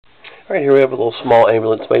Alright, here we have a little small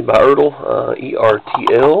ambulance made by ERTL,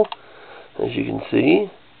 ERTL, as you can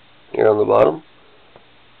see here on the bottom.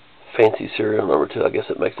 Fancy serial number too. I guess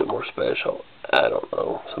it makes it more special. I don't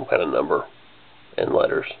know, some kind of number and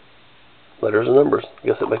letters. Letters and numbers. I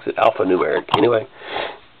guess it makes it alphanumeric. Anyway,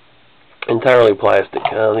 entirely plastic,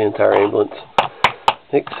 the entire ambulance,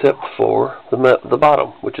 except for the bottom,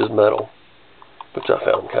 which is metal, which I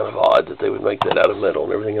found kind of odd that they would make that out of metal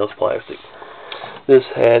and everything else plastic. This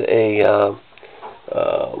had a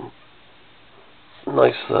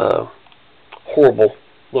nice, horrible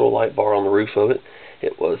little light bar on the roof of it.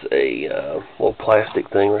 It was a little plastic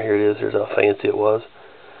thing. Right here it is. Here's how fancy it was.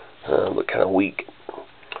 Looked kind of weak.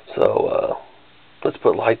 So let's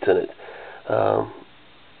put lights in it.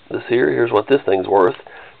 Here's what this thing's worth.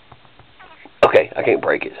 Okay, I can't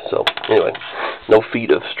break it. So anyway, no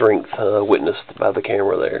feat of strength witnessed by the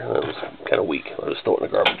camera there. It was kind of weak. I'll just throw it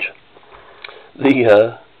in the garbage.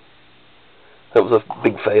 That was a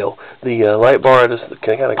big fail. The light bar I just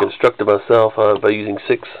kind of constructed myself by using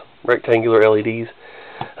 6 rectangular LEDs.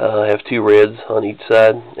 I have 2 reds on each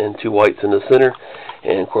side and 2 whites in the center.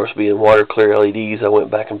 And of course, being water clear LEDs, I went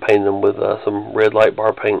back and painted them with some red light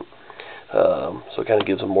bar paint. So it kind of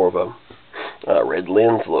gives them more of a red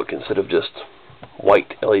lens look instead of just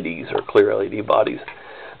white LEDs or clear LED bodies.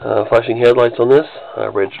 Flashing headlights on this.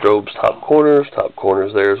 Red strobes top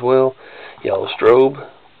corners there as well. Yellow strobe.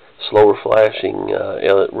 Slower flashing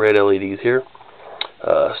red LEDs here.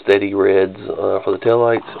 Steady reds for the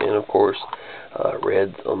taillights, and of course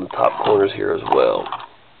reds on the top corners here as well.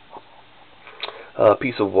 A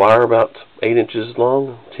piece of wire about 8 inches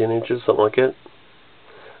long, 10 inches, something like that.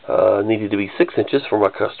 Needed to be 6 inches for my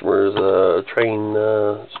customer's train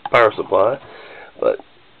power supply, but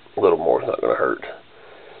a little more is not going to hurt.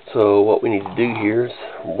 So what we need to do here is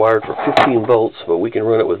wired for 15 volts, but we can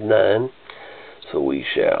run it with 9. So we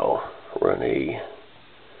shall run a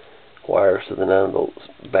wires to the 9 volts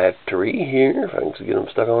battery here, if I can get them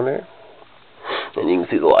stuck on there. And you can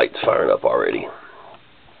see the lights firing up already.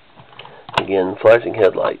 Again, flashing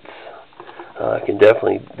headlights. I can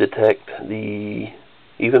definitely detect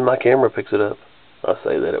even my camera picks it up. I'll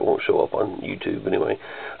say that it won't show up on YouTube anyway.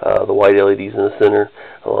 The white LEDs in the center,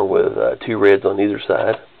 along with 2 reds on either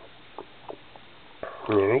side.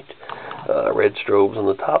 Alright, red strobes on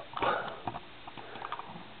the top.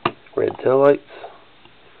 Red taillights.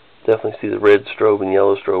 Definitely see the red strobe and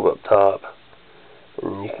yellow strobe up top.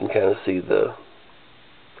 And you can kind of see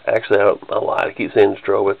actually I lied, I keep saying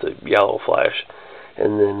strobe, it's a yellow flash.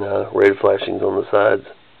 And then red flashings on the sides.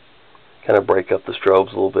 Kind of break up the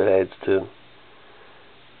strobes a little bit, adds to,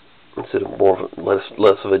 instead of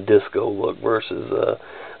less of a disco look versus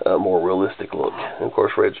a more realistic look. And of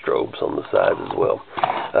course red strobes on the sides as well.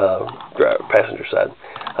 Passenger side.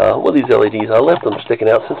 With these LEDs, I left them sticking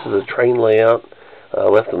out since it's a train layout. I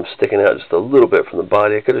left them sticking out just a little bit from the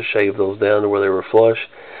body. I could have shaved those down to where they were flush.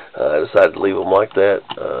 I decided to leave them like that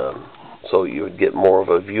so you would get more of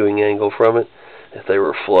a viewing angle from it. If they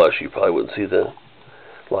were flush, you probably wouldn't see the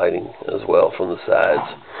lighting as well from the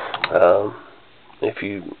sides.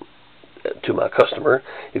 To my customer,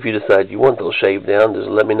 if you decide you want those shaved down, just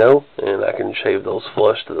let me know, and I can shave those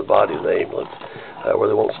flush to the body of the ambulance where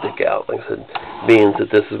they won't stick out. Like I said, being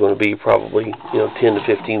that this is going to be probably 10 to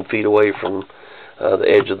 15 feet away from the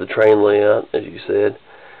edge of the train layout, as you said,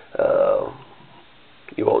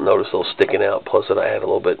 you won't notice those sticking out. Plus, that I had a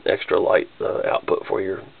little bit extra light output for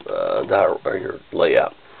your your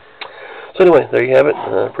layout. So anyway, there you have it.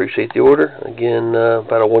 I appreciate the order. Again,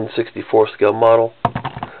 about a 1/64 scale model.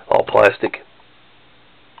 All plastic.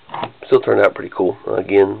 Still turned out pretty cool.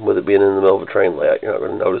 Again, with it being in the middle of a train layout, you're not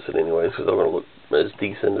going to notice it anyways, because they're going to look as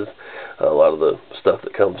decent as a lot of the stuff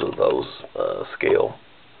that comes with those scale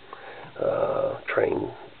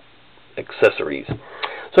train accessories.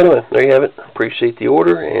 So anyway, there you have it. Appreciate the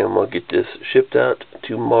order, and we'll get this shipped out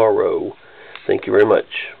tomorrow. Thank you very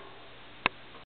much.